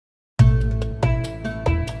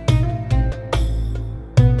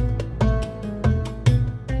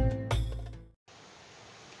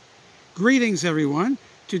Greetings, everyone.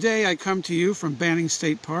 Today I come to you from Banning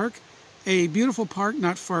State Park, a beautiful park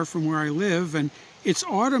not far from where I live, and it's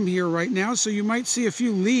autumn here right now, so you might see a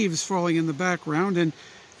few leaves falling in the background, and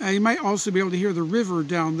you might also be able to hear the river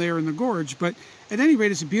down there in the gorge. But at any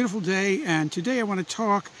rate, it's a beautiful day, and today I want to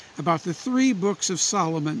talk about the 3 books of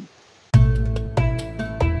Solomon.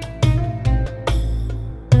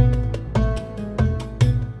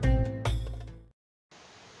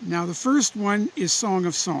 Now, the first one is Song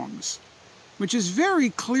of Songs, which is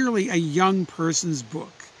very clearly a young person's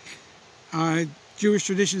book. Jewish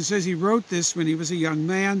tradition says he wrote this when he was a young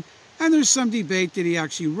man, and there's some debate, did he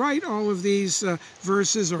actually write all of these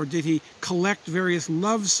verses, or did he collect various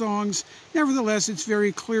love songs? Nevertheless, it's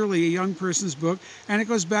very clearly a young person's book, and it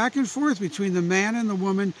goes back and forth between the man and the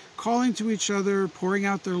woman, calling to each other, pouring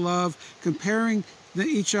out their love, comparing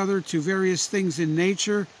each other to various things in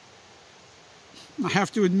nature. I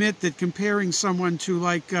have to admit that comparing someone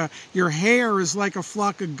to your hair is like a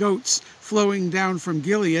flock of goats flowing down from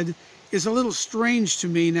Gilead is a little strange to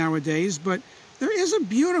me nowadays, but there is a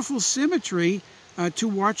beautiful symmetry to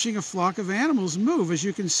watching a flock of animals move, as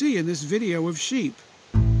you can see in this video of sheep.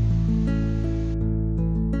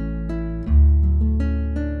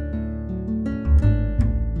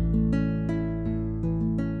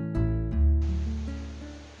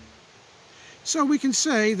 So we can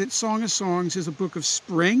say that Song of Songs is a book of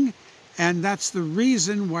spring, and that's the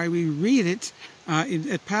reason why we read it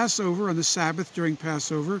at Passover, on the Sabbath during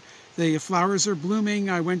Passover. The flowers are blooming.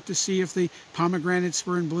 I went to see if the pomegranates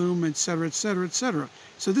were in bloom, etc., etc., etc.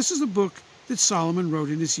 So this is a book that Solomon wrote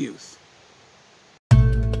in his youth.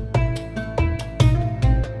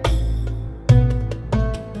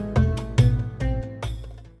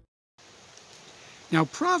 Now,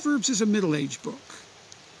 Proverbs is a middle-aged book.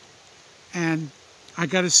 And I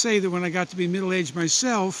got to say that when I got to be middle-aged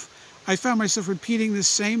myself, I found myself repeating the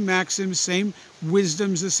same maxims, same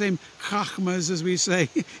wisdoms, the same chachmas, as we say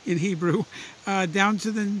in Hebrew, down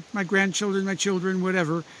to my grandchildren, my children,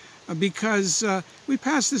 whatever, because we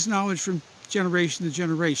pass this knowledge from generation to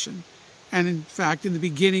generation. And in fact, in the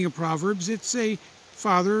beginning of Proverbs, it's a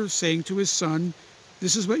father saying to his son,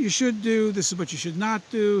 this is what you should do, this is what you should not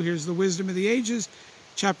do, here's the wisdom of the ages.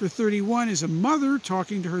 Chapter 31 is a mother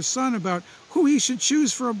talking to her son about who he should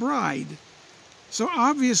choose for a bride. So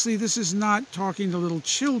obviously this is not talking to little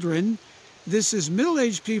children. This is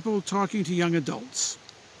middle-aged people talking to young adults.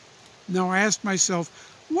 Now I asked myself,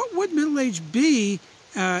 what would middle-age be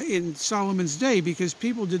in Solomon's day? Because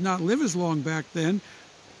people did not live as long back then.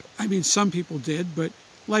 I mean, some people did, but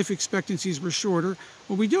life expectancies were shorter.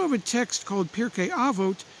 Well, we do have a text called Pirkei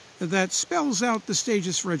Avot that spells out the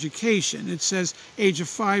stages for education. It says age of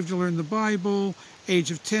 5 to learn the Bible,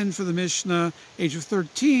 age of 10 for the Mishnah, age of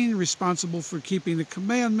 13 responsible for keeping the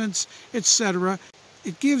commandments, etc.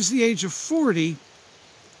 It gives the age of 40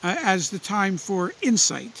 as the time for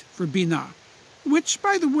insight, for binah, which,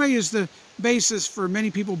 by the way, is the basis for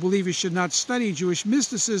many people believe you should not study Jewish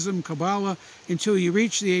mysticism, Kabbalah, until you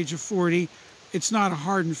reach the age of 40. It's not a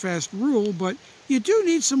hard and fast rule, but you do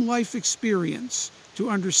need some life experience to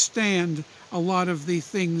understand a lot of the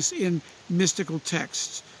things in mystical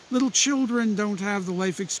texts. Little children don't have the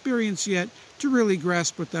life experience yet to really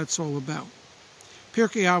grasp what that's all about.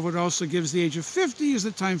 Pirkei Avot also gives the age of 50 as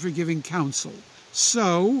the time for giving counsel.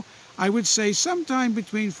 So I would say sometime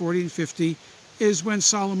between 40 and 50 is when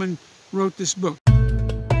Solomon wrote this book.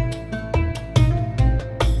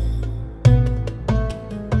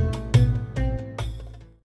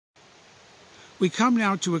 We come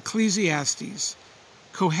now to Ecclesiastes,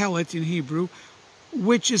 Kohelet in Hebrew,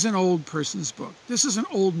 which is an old person's book. This is an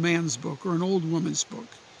old man's book or an old woman's book.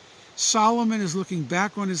 Solomon is looking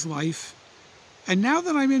back on his life, and now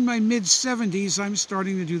that I'm in my mid-70s, I'm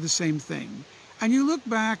starting to do the same thing. And you look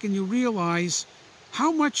back and you realize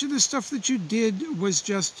how much of the stuff that you did was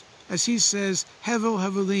just, as he says, hevel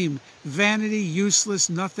hevelim, vanity, useless,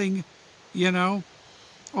 nothing,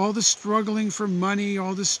 all the struggling for money,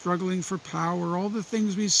 all the struggling for power, all the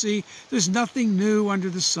things we see. There's nothing new under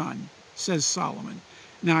the sun, says Solomon.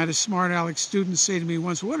 Now, I had a smart aleck student say to me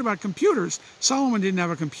once, well, what about computers? Solomon didn't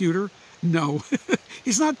have a computer. No,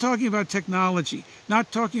 he's not talking about technology,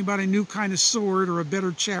 not talking about a new kind of sword or a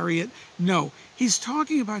better chariot. No, he's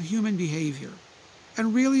talking about human behavior.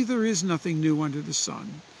 And really, there is nothing new under the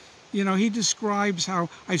sun. He describes how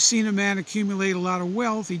I've seen a man accumulate a lot of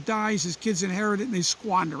wealth. He dies, his kids inherit it, and they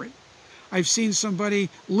squander it. I've seen somebody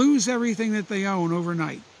lose everything that they own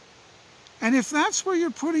overnight. And if that's where you're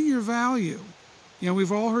putting your value,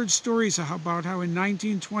 we've all heard stories about how in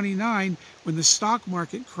 1929, when the stock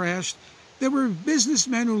market crashed, There were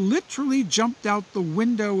businessmen who literally jumped out the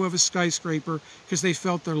window of a skyscraper because they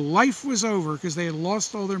felt their life was over because they had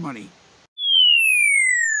lost all their money.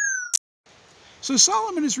 So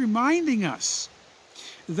Solomon is reminding us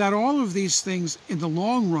that all of these things in the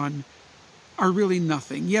long run are really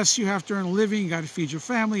nothing. Yes, you have to earn a living, you got to feed your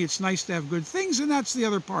family, it's nice to have good things, and that's the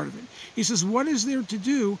other part of it. He says, what is there to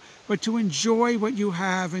do but to enjoy what you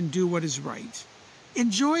have and do what is right?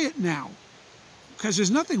 Enjoy it now, because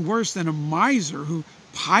there's nothing worse than a miser who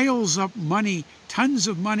piles up money, tons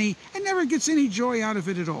of money, and never gets any joy out of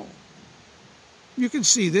it at all. You can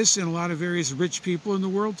see this in a lot of various rich people in the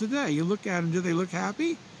world today. You look at them, do they look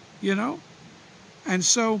happy? You know? And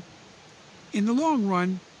so, in the long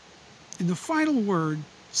run, in the final word,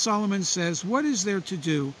 Solomon says, what is there to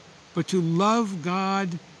do but to love God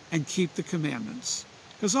and keep the commandments?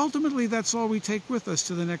 Because ultimately, that's all we take with us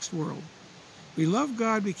to the next world. We love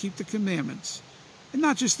God, we keep the commandments. And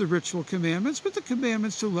not just the ritual commandments, but the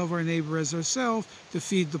commandments to love our neighbor as ourselves, to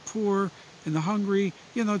feed the poor and the hungry,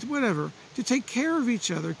 whatever, to take care of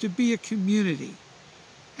each other, to be a community.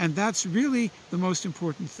 And that's really the most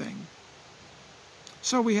important thing.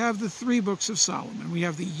 So we have the 3 books of Solomon. We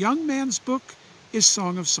have the young man's book is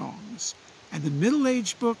Song of Songs, and the middle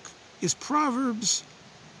age book is Proverbs,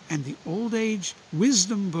 and the old age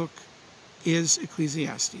wisdom book is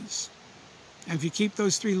Ecclesiastes. And if you keep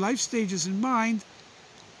those 3 life stages in mind,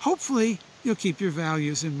 hopefully you'll keep your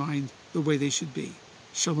values in mind the way they should be.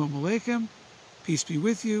 Shalom Aleichem, peace be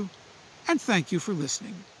with you, and thank you for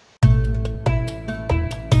listening.